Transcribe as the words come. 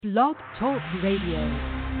Blog Talk Radio.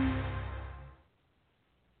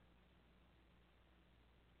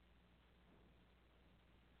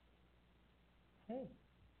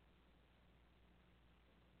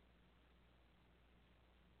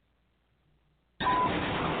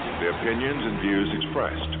 The opinions and views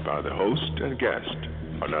expressed by the host and guest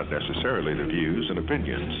are not necessarily the views and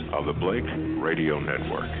opinions of the Blake Radio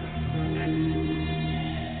Network.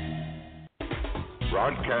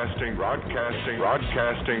 Broadcasting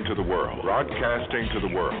to the world.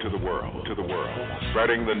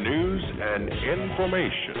 Spreading the news and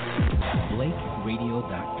information.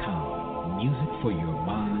 BlakeRadio.com. Music for your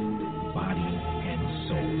mind, body, and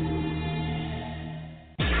soul.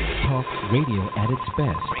 Talk radio at its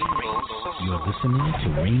best. You're listening to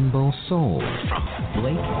Rainbow Soul from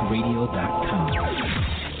BlakeRadio.com.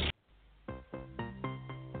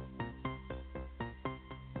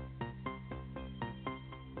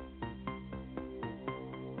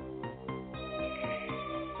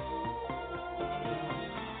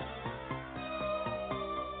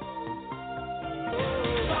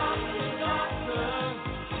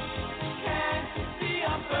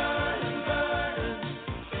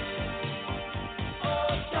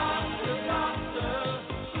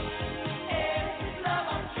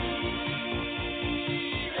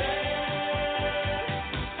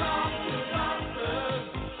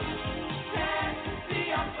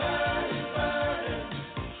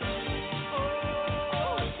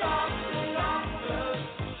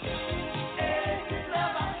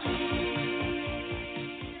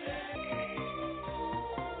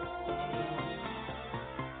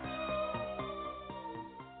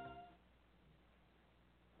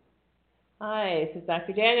 Hi, this is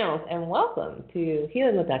Dr. Daniels, and welcome to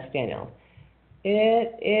Healing with Dr. Daniels.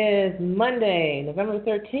 It is Monday, November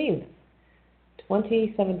 13th,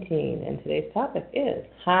 2017, and today's topic is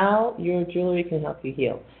how your jewelry can help you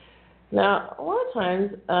heal. Now, a lot of times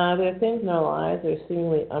there are things in our lives that are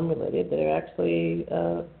seemingly unrelated that are actually,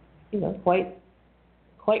 quite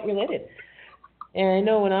related. And I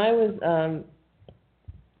know when I was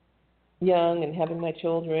young and having my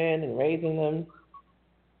children and raising them,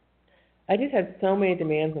 I just had so many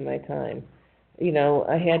demands on my time. You know,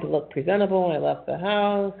 I had to look presentable when I left the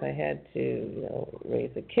house. I had to,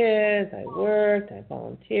 raise the kids. I worked. I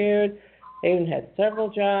volunteered. I even had several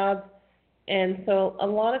jobs. And so a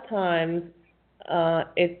lot of times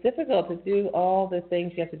it's difficult to do all the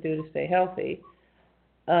things you have to do to stay healthy,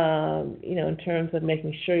 in terms of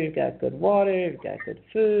making sure you've got good water, you've got good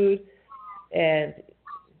food, and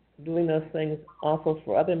doing those things also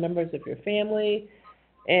for other members of your family.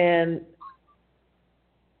 And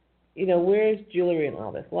where's jewelry in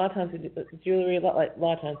all this? A lot of times we do jewelry, a lot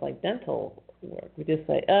of times like dental work. We just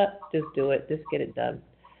say, just do it, just get it done.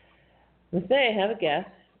 And today I have a guest.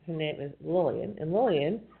 Her name is Lillian, and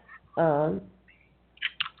Lillian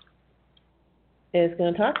is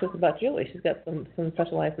going to talk to us about jewelry. She's got some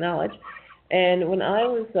specialized knowledge. And when I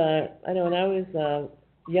was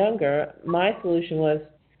younger, my solution was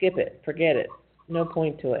skip it, forget it, no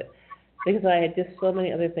point to it, because I had just so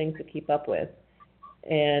many other things to keep up with.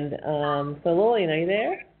 And so, Lillian, are you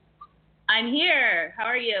there? I'm here. How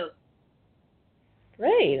are you?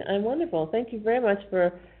 Great. I'm wonderful. Thank you very much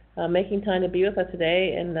for making time to be with us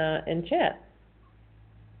today and chat.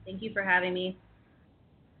 Thank you for having me.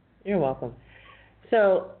 You're welcome.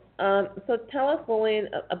 So tell us, Lillian,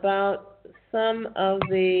 about some of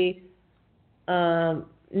the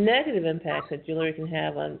negative impacts that jewelry can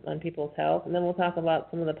have on people's health, and then we'll talk about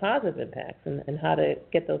some of the positive impacts and how to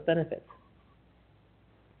get those benefits.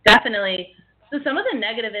 Definitely. So some of the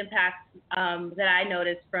negative impacts that I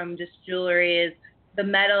noticed from just jewelry is the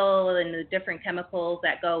metal and the different chemicals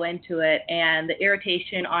that go into it, and the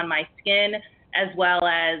irritation on my skin, as well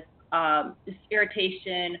as this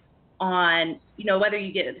irritation on, whether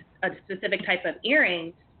you get a specific type of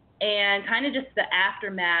earring, and kind of just the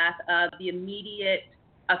aftermath of the immediate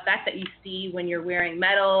effect that you see when you're wearing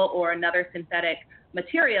metal or another synthetic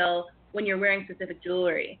material when you're wearing specific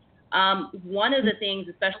jewelry. One of the things,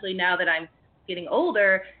 especially now that I'm getting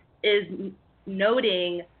older, is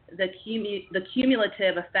noting the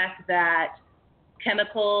cumulative effect that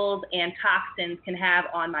chemicals and toxins can have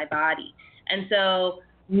on my body. And so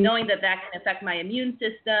knowing that can affect my immune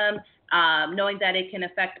system, knowing that it can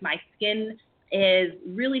affect my skin is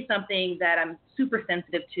really something that I'm super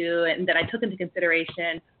sensitive to and that I took into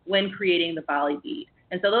consideration when creating the Bali bead.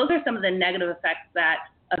 And so those are some of the negative effects that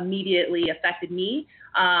immediately affected me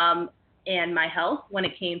and my health when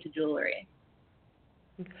it came to jewelry.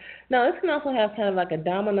 Now, this can also have kind of like a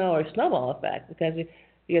domino or snowball effect, because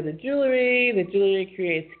you have the jewelry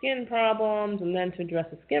creates skin problems, and then to address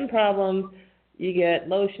the skin problems, you get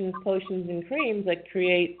lotions, potions, and creams that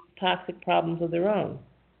create toxic problems of their own.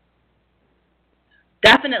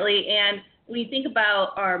 Definitely. And when you think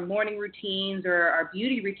about our morning routines or our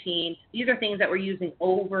beauty routine, these are things that we're using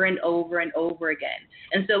over and over and over again.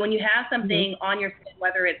 And so when you have something on your skin,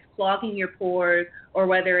 whether it's clogging your pores or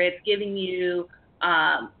whether it's giving you,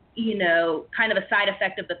 kind of a side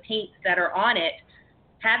effect of the paints that are on it,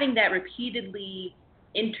 having that repeatedly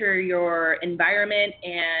enter your environment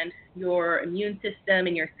and your immune system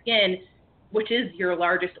and your skin, which is your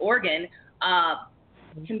largest organ,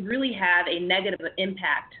 can really have a negative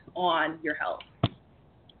impact on your health.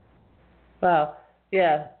 Wow.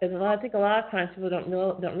 Yeah. I think a lot of times people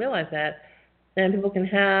don't realize that, and people can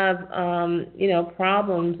have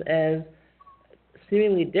problems as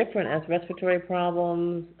seemingly different as respiratory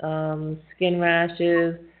problems, skin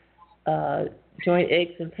rashes, joint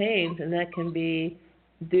aches and pains, and that can be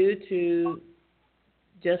due to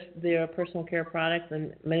just their personal care products,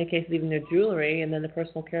 and in many cases even their jewelry, and then the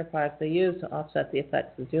personal care products they use to offset the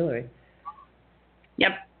effects of jewelry.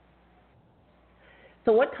 Yep.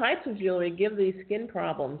 So what types of jewelry give these skin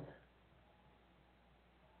problems?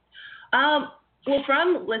 Well,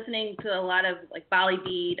 from listening to a lot of like Bali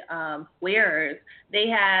bead wearers, they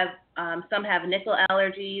have some have nickel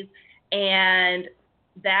allergies, and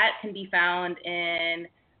that can be found in,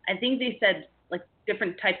 I think they said, like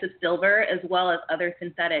different types of silver as well as other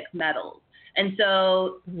synthetic metals. And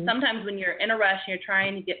so sometimes when you're in a rush and you're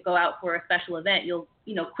trying to go out for a special event, you'll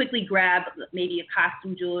quickly grab maybe a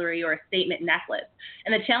costume jewelry or a statement necklace.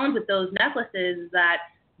 And the challenge with those necklaces is that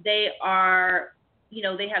they are,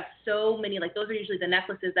 they have so many, like those are usually the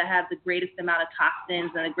necklaces that have the greatest amount of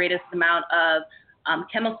toxins and the greatest amount of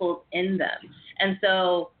chemicals in them. And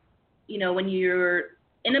so, when you're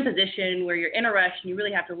in a position where you're in a rush and you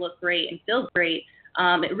really have to look great and feel great,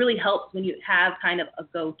 it really helps when you have kind of a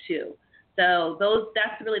go-to. So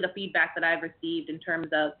that's really the feedback that I've received in terms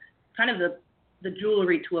of kind of the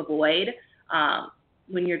jewelry to avoid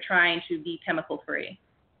when you're trying to be chemical-free.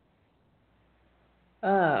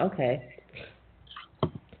 Okay.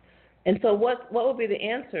 And so what would be the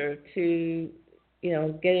answer to,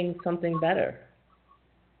 getting something better?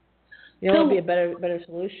 What would be a better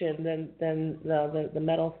solution than the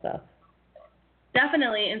metal stuff?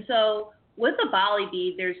 Definitely. And so with the Bali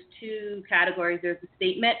bead, there's two categories. There's the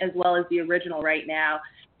statement as well as the original right now.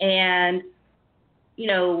 And,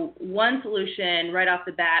 one solution right off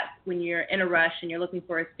the bat when you're in a rush and you're looking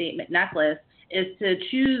for a statement necklace is to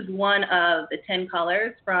choose one of the 10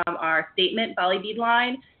 colors from our statement Bali bead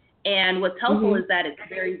line. And what's helpful is that it's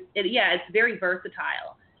very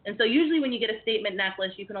versatile. And so usually when you get a statement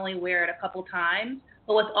necklace, you can only wear it a couple times.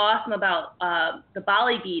 But what's awesome about the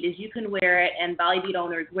Bali bead is you can wear it, and Bali bead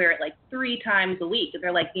owners wear it like 3 times a week.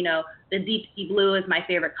 They're like, the deep sea blue is my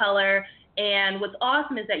favorite color. And what's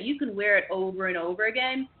awesome is that you can wear it over and over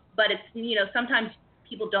again. But it's, sometimes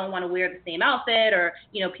people don't want to wear the same outfit, or,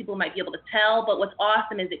 people might be able to tell. But what's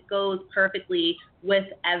awesome is it goes perfectly with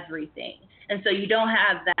everything. And so you don't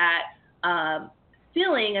have that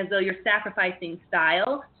feeling as though you're sacrificing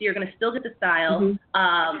style. So you're going to still get the style,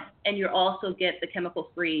 and you also get the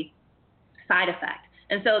chemical-free side effect.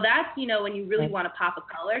 And so that's, when you really want to pop a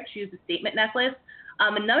color, choose a statement necklace.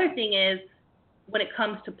 Another thing is when it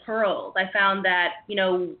comes to pearls, I found that,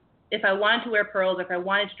 if I wanted to wear pearls, if I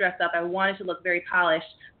wanted to dress up, I wanted to look very polished,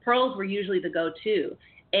 pearls were usually the go-to.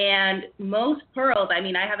 And most pearls, I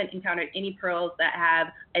haven't encountered any pearls that have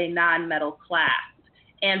a non-metal clasp.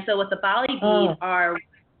 And so with the Bali bead, with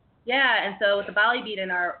the Bali bead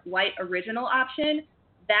and our white original option,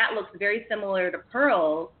 that looks very similar to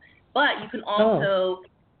pearls, but you can also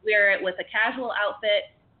wear it with a casual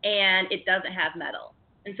outfit, and it doesn't have metal.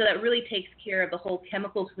 And so that really takes care of the whole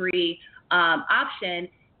chemical-free option.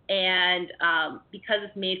 And because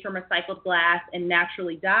it's made from recycled glass and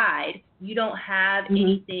naturally dyed, you don't have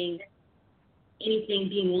anything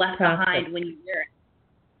being left behind when you wear it.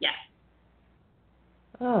 Yes.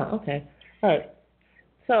 Oh, okay. All right.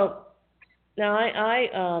 So now I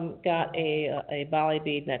got a Bali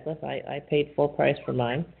bead necklace. I paid full price for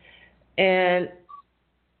mine. And,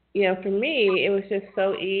 for me, it was just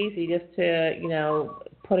so easy just to,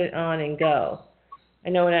 put it on and go. I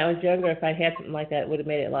know when I was younger, if I had something like that, it would have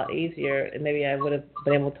made it a lot easier, and maybe I would have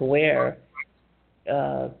been able to wear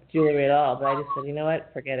jewelry at all. But I just said, you know what,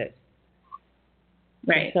 forget it.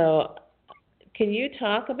 Right. And so can you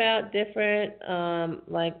talk about different,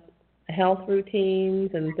 health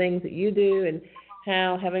routines and things that you do, and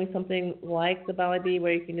how having something like the Bali bead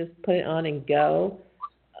where you can just put it on and go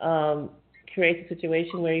creates a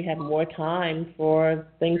situation where you have more time for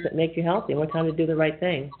things that make you healthy, more time to do the right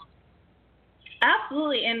thing?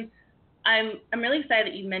 Absolutely. And I'm really excited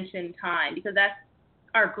that you mentioned time, because that's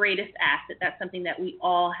our greatest asset. That's something that we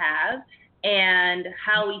all have, and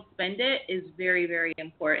how we spend it is very, very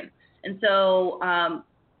important. And so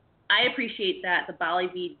I appreciate that the Bali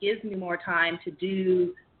Bead gives me more time to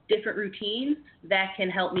do different routines that can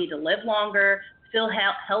help me to live longer, feel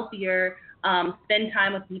healthier, spend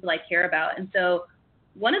time with people I care about. And so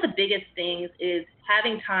one of the biggest things is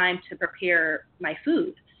having time to prepare my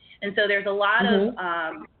food. And so there's a lot of,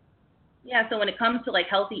 so when it comes to like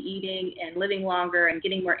healthy eating and living longer and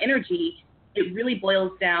getting more energy, it really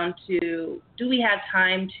boils down to, do we have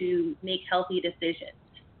time to make healthy decisions?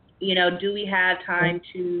 You know, do we have time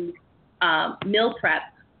to meal prep,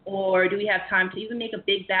 or do we have time to even make a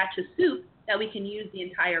big batch of soup that we can use the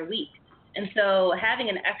entire week? And so having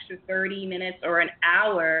an extra 30 minutes or an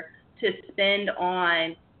hour to spend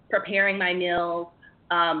on preparing my meals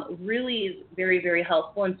really is very, very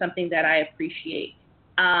helpful, and something that I appreciate.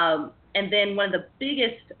 And then one of the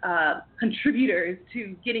biggest contributors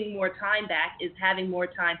to getting more time back is having more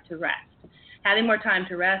time to rest. Having more time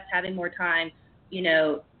to rest, having more time, you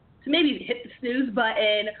know, to maybe hit the snooze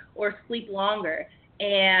button or sleep longer.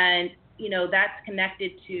 And, you know, that's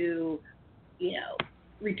connected to, you know,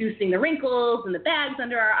 reducing the wrinkles and the bags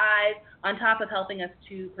under our eyes, on top of helping us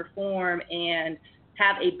to perform and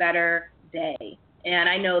have a better day. And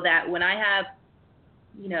I know that when I have,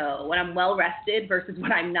 you know, when I'm well rested versus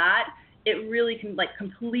when I'm not, it really can like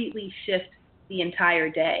completely shift the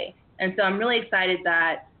entire day. And so I'm really excited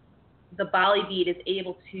that the Bali Bead is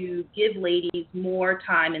able to give ladies more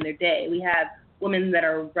time in their day. We have women that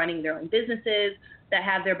are running their own businesses that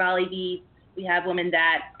have their Bali Beads. We have women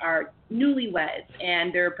that are newlyweds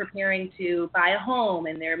and they're preparing to buy a home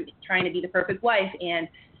and they're trying to be the perfect wife. And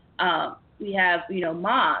we have, you know,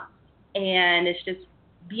 moms. And it's just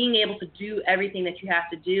being able to do everything that you have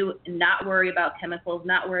to do and not worry about chemicals,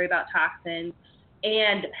 not worry about toxins,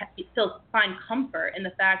 and still find comfort in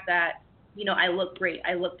the fact that, you know, I look great,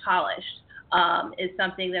 I look polished, is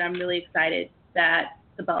something that I'm really excited that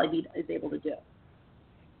the Bali Bead is able to do.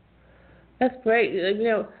 That's great. You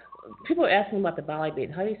know, people are asking about the Bali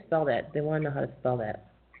Bead. How do you spell that? They want to know how to spell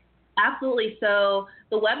that. Absolutely. So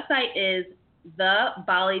the website is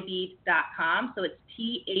thebalibead.com. So it's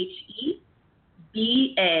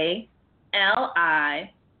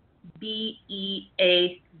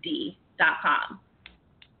TheBalibead.com.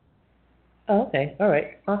 Oh, okay. All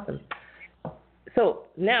right. Awesome. So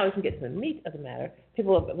now we can get to the meat of the matter.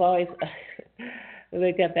 People have always,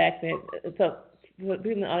 they got back to me. So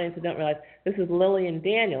people in the audience who don't realize, this is Lillian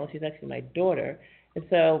Daniel. She's actually my daughter. And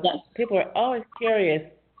so yes. People are always curious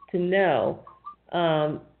to know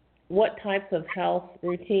what types of health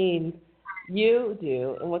routines you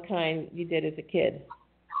do and what kind you did as a kid.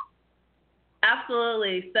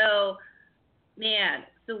 Absolutely. So,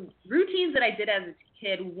 so routines that I did as a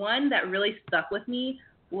kid, one that really stuck with me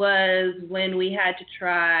was when we had to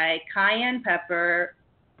try cayenne pepper,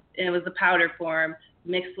 and it was the powder form,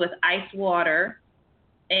 mixed with ice water,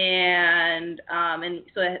 and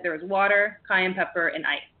so there was water, cayenne pepper, and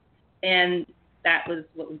ice, and that was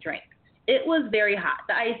what we drank. It was very hot.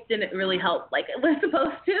 The ice didn't really help like it was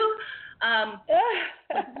supposed to. I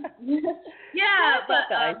thought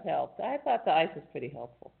the ice helped. I thought the ice was pretty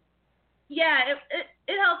helpful. Yeah,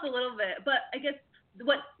 it helps a little bit, but I guess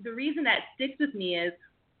the reason that sticks with me is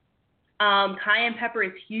cayenne pepper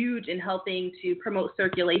is huge in helping to promote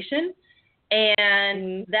circulation,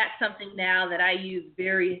 and that's something now that I use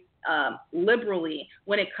very liberally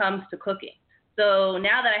when it comes to cooking. So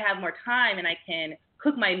now that I have more time and I can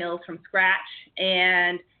cook my meals from scratch,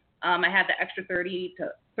 and I have the extra 30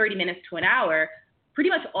 minutes to an hour, pretty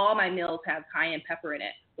much all my meals have cayenne pepper in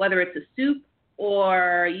it, whether it's a soup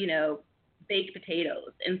or, you know, baked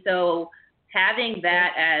potatoes. And so having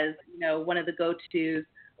that as, you know, one of the go-tos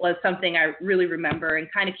was something I really remember and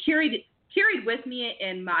kind of carried with me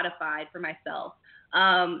and modified for myself.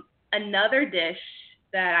 Another dish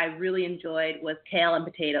that I really enjoyed was kale and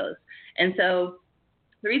potatoes. And so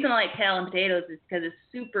the reason I like kale and potatoes is because it's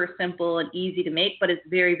super simple and easy to make, but it's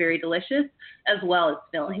very, very delicious as well as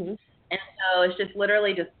filling. Mm-hmm. And so it's just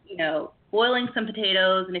literally just, you know, boiling some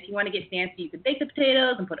potatoes. And if you want to get fancy, you can bake the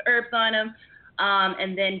potatoes and put herbs on them.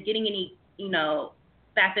 And then getting any, you know,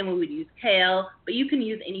 back then we would use kale, but you can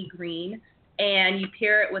use any green. And you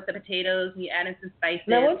pair it with the potatoes and you add in some spices.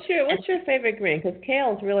 Now, what's your favorite green? Because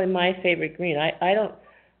kale is really my favorite green. I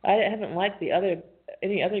haven't liked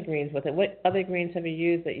any other greens with it. What other greens have you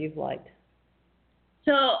used that you've liked?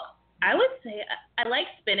 So I would say I like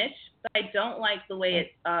spinach, but I don't like the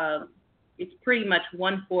way it's pretty much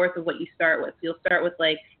 1/4 of what you start with. So you'll start with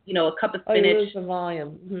like, you know, a cup of spinach. Oh, you lose the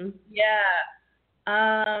volume. Mm-hmm.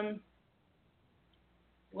 Yeah.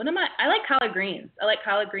 I like collard greens. I like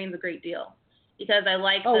collard greens a great deal because I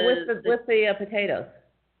like with the potatoes.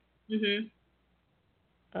 Mhm.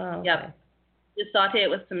 Oh, okay. Yep. Just saute it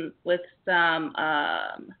with some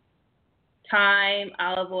thyme,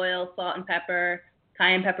 olive oil, salt and pepper,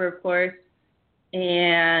 cayenne pepper, of course,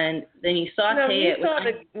 and then you saute it.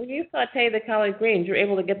 When you saute the collard greens, you're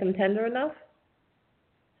able to get them tender enough?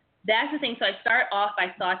 That's the thing. So I start off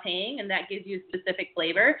by sauteing, and that gives you a specific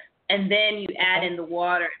flavor, and then you add in the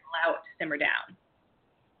water and allow it to simmer down.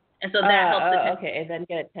 And so that helps. Okay, and then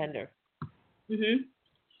get it tender. Mhm.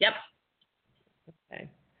 Yep. Okay.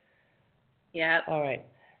 Yeah. All right.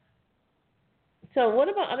 So what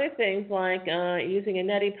about other things like using a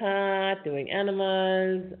neti pot, doing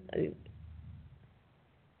enemas?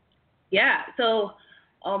 Yeah. So,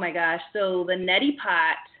 oh my gosh. So the neti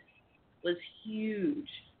pot was huge.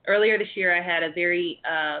 Earlier this year, I had a very,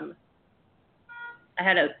 I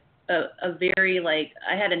had a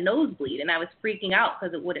nosebleed, and I was freaking out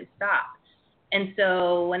because it wouldn't stop. And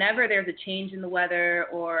so whenever there's a change in the weather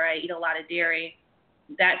or I eat a lot of dairy,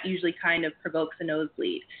 that usually kind of provokes a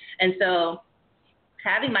nosebleed. And so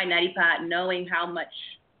having my neti pot, knowing how much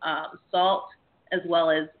salt as well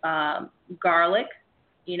as garlic,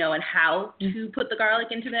 and how to put the garlic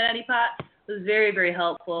into the neti pot was very, very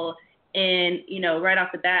helpful in, right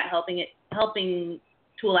off the bat, helping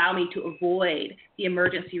to allow me to avoid the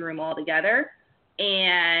emergency room altogether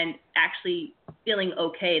and actually feeling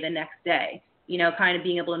okay the next day, kind of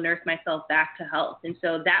being able to nurse myself back to health. And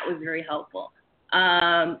so that was very helpful.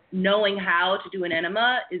 Knowing how to do an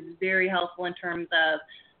enema is very helpful in terms of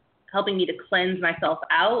helping me to cleanse myself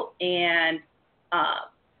out and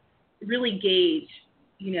really gauge,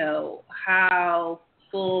 how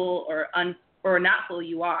full or not full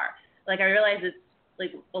you are. Like I realize it's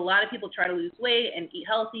like a lot of people try to lose weight and eat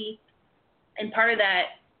healthy, and part of that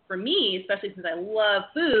for me, especially since I love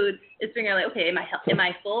food, is figuring out like, okay, am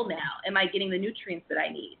I full now? Am I getting the nutrients that I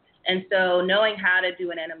need? And so knowing how to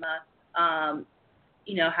do an enema,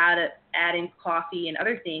 how to add in coffee and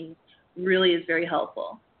other things really is very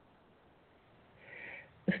helpful.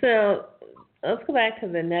 So let's go back to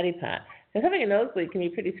the neti pot. Because having a nosebleed can be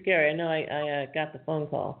pretty scary. I know I got the phone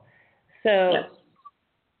call. So, yes.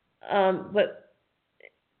 But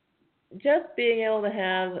just being able to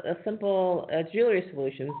have a simple jewelry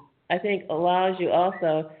solution, I think allows you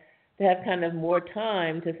also to have kind of more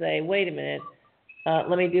time to say, wait a minute,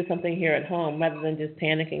 let me do something here at home, rather than just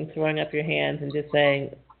panicking, throwing up your hands, and just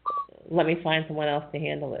saying, let me find someone else to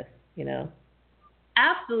handle this,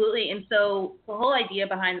 Absolutely. And so the whole idea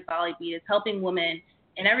behind the Bali Bead is helping women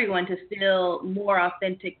and everyone to feel more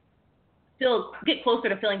authentic, get closer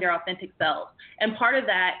to feeling their authentic selves. And part of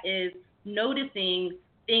that is noticing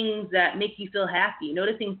things that make you feel happy,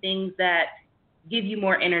 noticing things that give you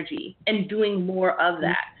more energy, and doing more of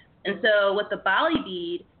that. And so with the Bali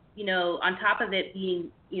Bead, on top of it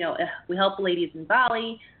being, we help ladies in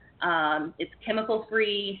Bali, it's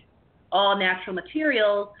chemical-free, all natural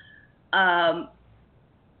materials,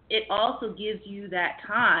 it also gives you that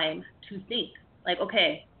time to think, like,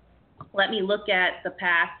 okay, let me look at the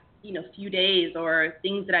past, few days or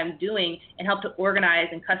things that I'm doing and help to organize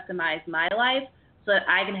and customize my life so that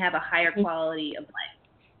I can have a higher quality of life.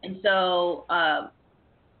 And so,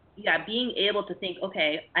 being able to think,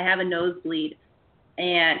 okay, I have a nosebleed,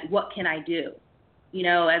 and what can I do?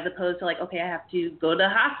 As opposed to like, okay, I have to go to the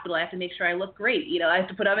hospital. I have to make sure I look great. I have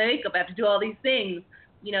to put on my makeup. I have to do all these things.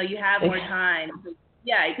 You have more time.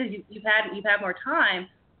 Yeah, because you've had more time.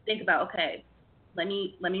 Think about, okay, let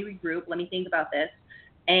me regroup. Let me think about this,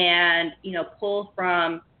 and pull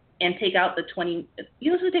from and take out the 20.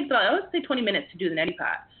 Usually takes about, I would say, 20 minutes to do the neti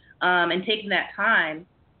pot, and taking that time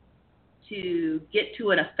to get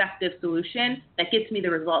to an effective solution that gets me the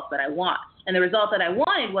results that I want. And the result that I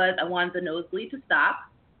wanted was I wanted the nosebleed to stop.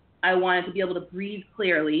 I wanted to be able to breathe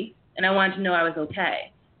clearly, and I wanted to know I was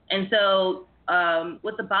okay. And so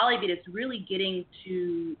with the Bali Bead, it's really getting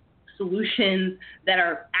to solutions that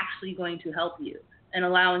are actually going to help you and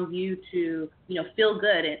allowing you to, feel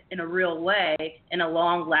good in a real way, in a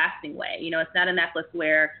long-lasting way. It's not a necklace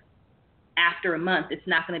where after a month it's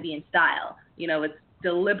not going to be in style. It's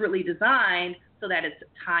deliberately designed so that it's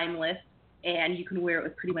timeless and you can wear it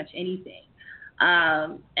with pretty much anything.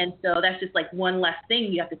 And so that's just like one less thing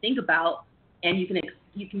you have to think about, and you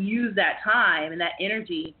can use that time and that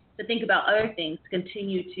energy to think about other things to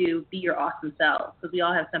continue to be your awesome self, because we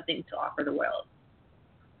all have something to offer the world.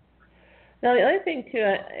 Now, the other thing,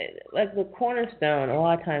 too, like the cornerstone a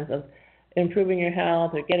lot of times of improving your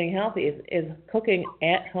health or getting healthy is cooking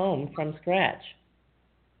at home from scratch.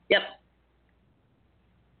 Yep.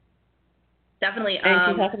 Definitely. And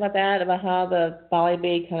can you talk about that, about how the Bali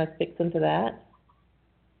bead kind of fits into that?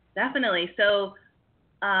 Definitely. So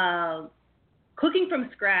cooking from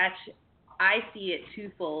scratch, I see it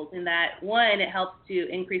twofold in that, one, it helps to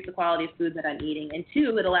increase the quality of food that I'm eating, and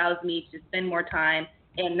two, it allows me to spend more time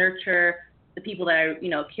and nurture the people that I,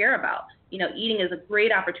 care about. Eating is a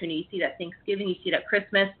great opportunity. You see that Thanksgiving, you see that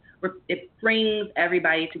Christmas, where it brings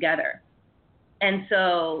everybody together. And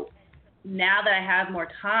so now that I have more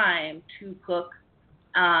time to cook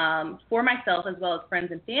for myself as well as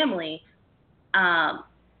friends and family, I'm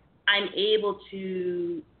able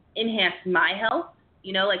to enhance my health,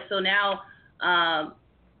 so now I'm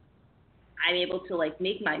able to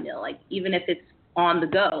make my meal, even if it's on the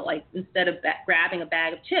go, instead of grabbing a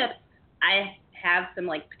bag of chips, I have some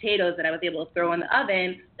potatoes that I was able to throw in the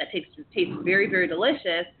oven that tastes very, very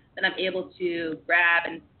delicious, that I'm able to grab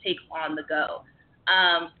and take on the go.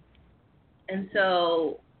 And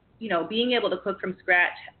so, being able to cook from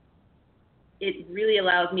scratch, it really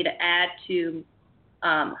allows me to add to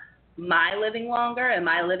my living longer and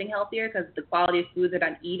my living healthier, because the quality of food that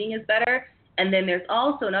I'm eating is better. And then there's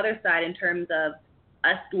also another side in terms of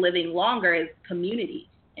us living longer is community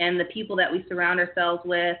and the people that we surround ourselves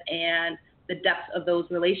with and the depth of those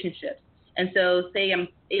relationships. And so say I'm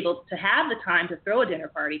able to have the time to throw a dinner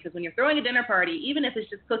party, because when you're throwing a dinner party, even if it's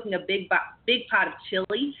just cooking a big pot of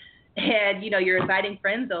chili and, you're inviting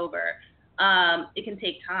friends over, it can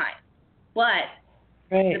take time. But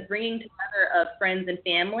the bringing together of friends and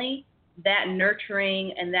family, that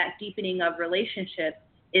nurturing and that deepening of relationships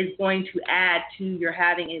is going to add to your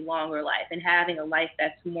having a longer life and having a life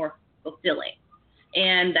that's more fulfilling.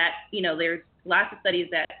 And that, there's lots of studies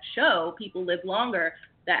that show people live longer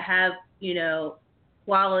that have,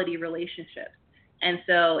 quality relationships. And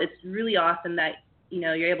so it's really awesome that,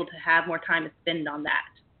 you're able to have more time to spend on that.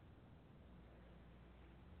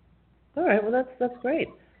 All right. Well, that's great.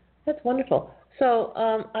 That's wonderful. So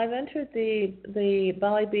I've entered the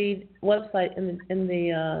Bali Bead website in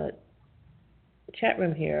the chat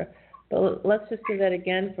room here, but let's just do that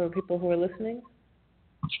again for people who are listening.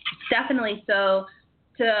 Definitely. So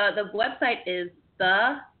the website is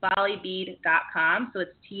thebalibead.com. So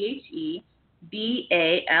it's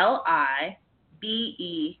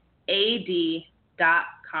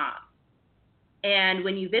TheBalibead.com. And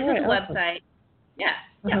when you visit the website,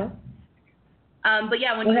 but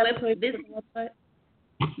yeah, when you visit the website,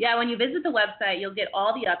 when you visit the website, you'll get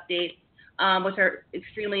all the updates, which are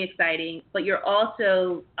extremely exciting. But you're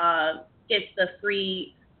also it's the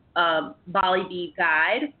free Bali Bead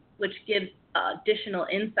guide, which gives additional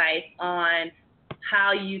insights on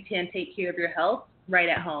how you can take care of your health right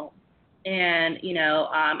at home. And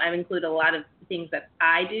I've included a lot of things that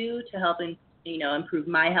I do to help improve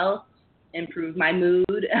my health, improve my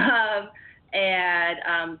mood,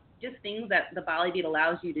 and just things that the Bali Bead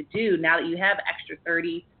allows you to do now that you have extra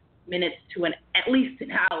 30 minutes to at least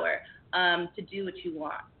an hour to do what you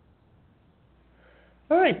want.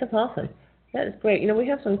 All right, that's awesome. That is great. We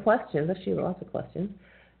have some questions, actually lots of questions.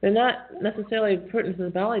 They're not necessarily pertinent to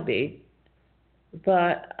the Bali Bead,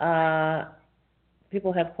 but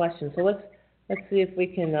people have questions. So let's see if we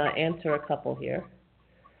can answer a couple here.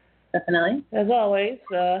 Definitely. As always,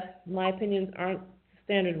 my opinions aren't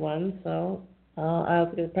standard ones, so I'll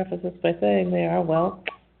preface this by saying they are,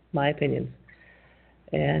 my opinions.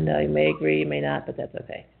 And you may agree, you may not, but that's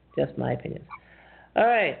okay. Just my opinions. All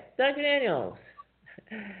right, Dr. Daniels,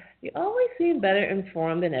 you always seem better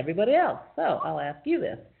informed than everybody else, so I'll ask you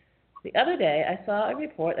this. The other day, I saw a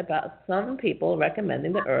report about some people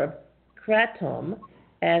recommending the herb kratom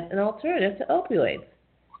as an alternative to opioids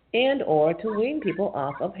and or to wean people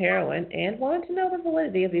off of heroin, and wanted to know the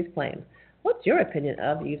validity of these claims. What's your opinion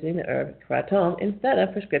of using the herb kratom instead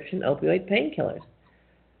of prescription opioid painkillers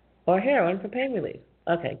or heroin for pain relief?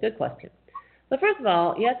 Okay, good question. So first of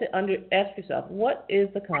all, you have to ask yourself, what is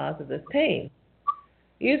the cause of this pain?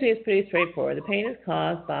 Usually it's pretty straightforward. The pain is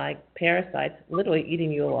caused by parasites literally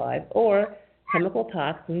eating you alive or chemical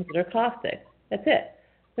toxins that are caustic. That's it.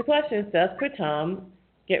 The question is, does kratom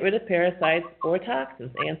get rid of parasites or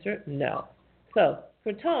toxins? Answer, no. So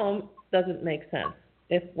kratom doesn't make sense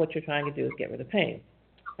if what you're trying to do is get rid of pain.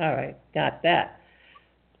 All right, got that.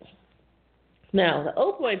 Now, the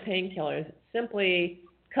opioid painkillers simply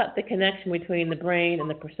cut the connection between the brain and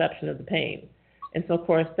the perception of the pain. And so, of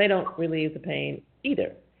course, they don't relieve the pain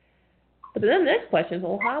either. But then the next question is,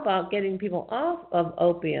 well, how about getting people off of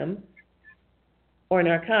opium or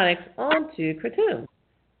narcotics onto kratom?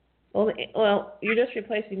 Well, you're just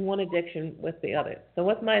replacing one addiction with the other. So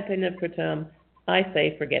what's my opinion of kratom? I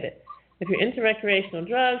say forget it. If you're into recreational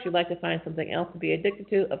drugs, you'd like to find something else to be addicted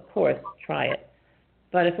to, of course, try it.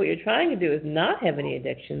 But if what you're trying to do is not have any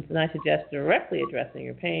addictions, then I suggest directly addressing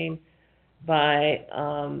your pain by,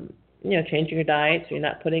 changing your diet so you're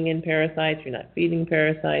not putting in parasites, you're not feeding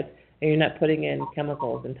parasites, and you're not putting in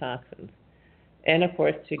chemicals and toxins. And, of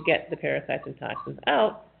course, to get the parasites and toxins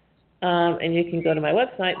out, and you can go to my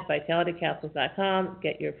website, vitalitycapsules.com,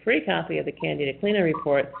 get your free copy of the Candida Cleaner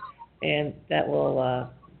Report, and that will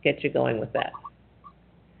get you going with that.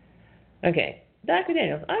 Okay, Dr.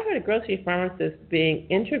 Daniels, I heard a grocery pharmacist being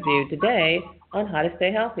interviewed today on how to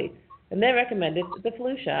stay healthy, and they recommended the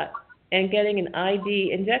flu shot and getting an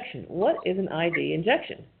ID injection. What is an ID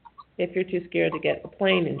injection if you're too scared to get a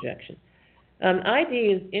plain injection? ID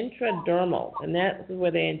is intradermal, and that's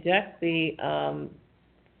where they inject the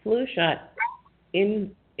flu shot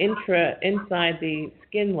inside the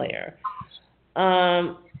skin layer.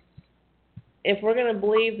 If we're going to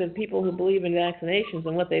believe the people who believe in vaccinations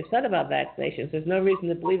and what they've said about vaccinations, there's no reason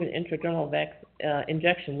to believe an intradermal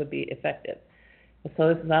injection would be effective.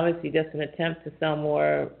 So this is obviously just an attempt to sell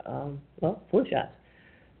more, flu shots.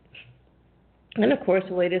 And, of course,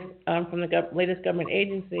 the latest from the latest government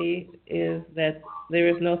agency is that there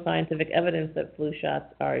is no scientific evidence that flu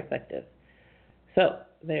shots are effective. So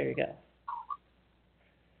there you go.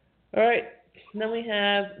 All right. Then we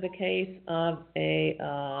have the case of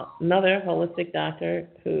another holistic doctor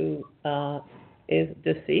who is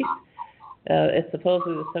deceased. It's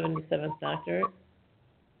supposedly the 77th doctor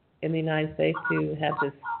in the United States to have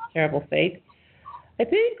this terrible fate. I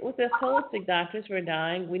think with the holistic doctors who are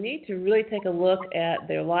dying, we need to really take a look at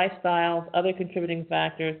their lifestyles, other contributing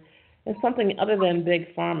factors, and something other than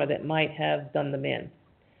big pharma that might have done them in.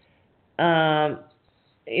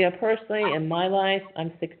 Personally, in my life,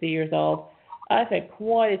 I'm 60 years old. I've had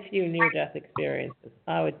quite a few near-death experiences.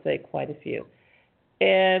 I would say quite a few.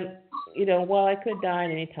 And, while I could die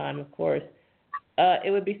at any time, of course,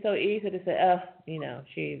 it would be so easy to say,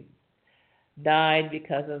 she died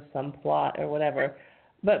because of some plot or whatever.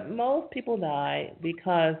 But most people die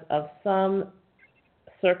because of some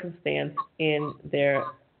circumstance in their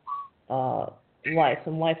life,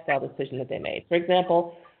 some lifestyle decision that they made. For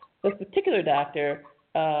example, this particular doctor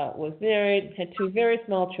was married, had two very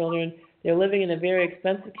small children. They're living in a very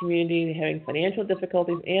expensive community, having financial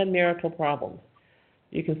difficulties and marital problems.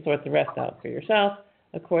 You can sort the rest out for yourself.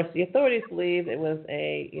 Of course, the authorities believe it was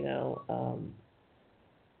a,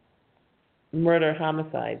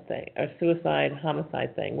 murder-homicide thing, or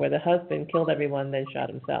suicide-homicide thing, where the husband killed everyone, then shot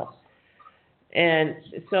himself. And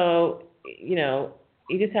so, you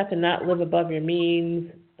just have to not live above your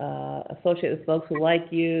means, associate with folks who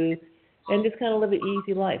like you, and just kind of live an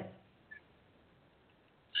easy life.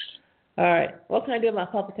 All right, what can I do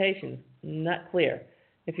about palpitations? Not clear.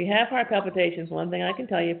 If you have heart palpitations, one thing I can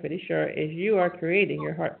tell you pretty sure is you are creating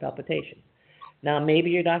your heart palpitations. Now, maybe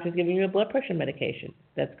your doctor's giving you a blood pressure medication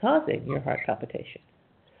that's causing your heart palpitation.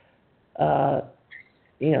 A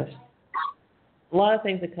lot of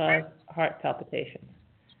things that cause heart palpitations.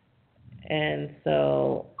 And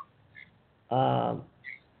so,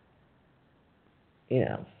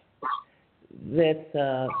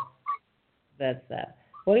 that's that.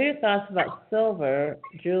 What are your thoughts about silver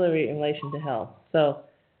jewelry in relation to health? So,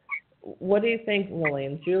 what do you think,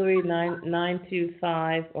 Lillian? Jewelry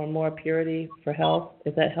 925 or more purity for health,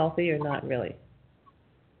 is that healthy or not really?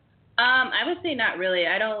 I would say not really.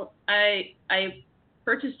 I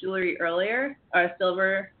purchased jewelry earlier, or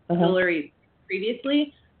silver jewelry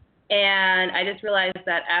previously, and I just realized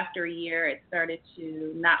that after a year it started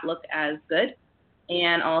to not look as good.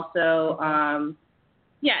 And also, and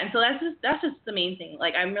so that's just the main thing.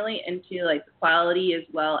 Like, I'm really into like the quality as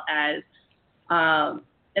well as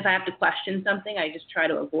if I have to question something, I just try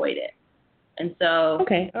to avoid it. And so.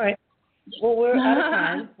 Okay, all right. Well, we're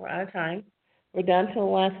out of time. We're down to the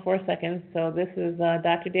last 4 seconds. So this is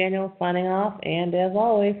Dr. Daniel signing off. And as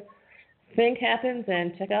always, think happens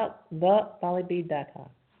and check out thefollybead.com.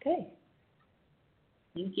 Okay.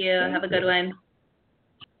 Thank you. Have a good one.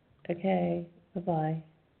 Okay. Bye-bye.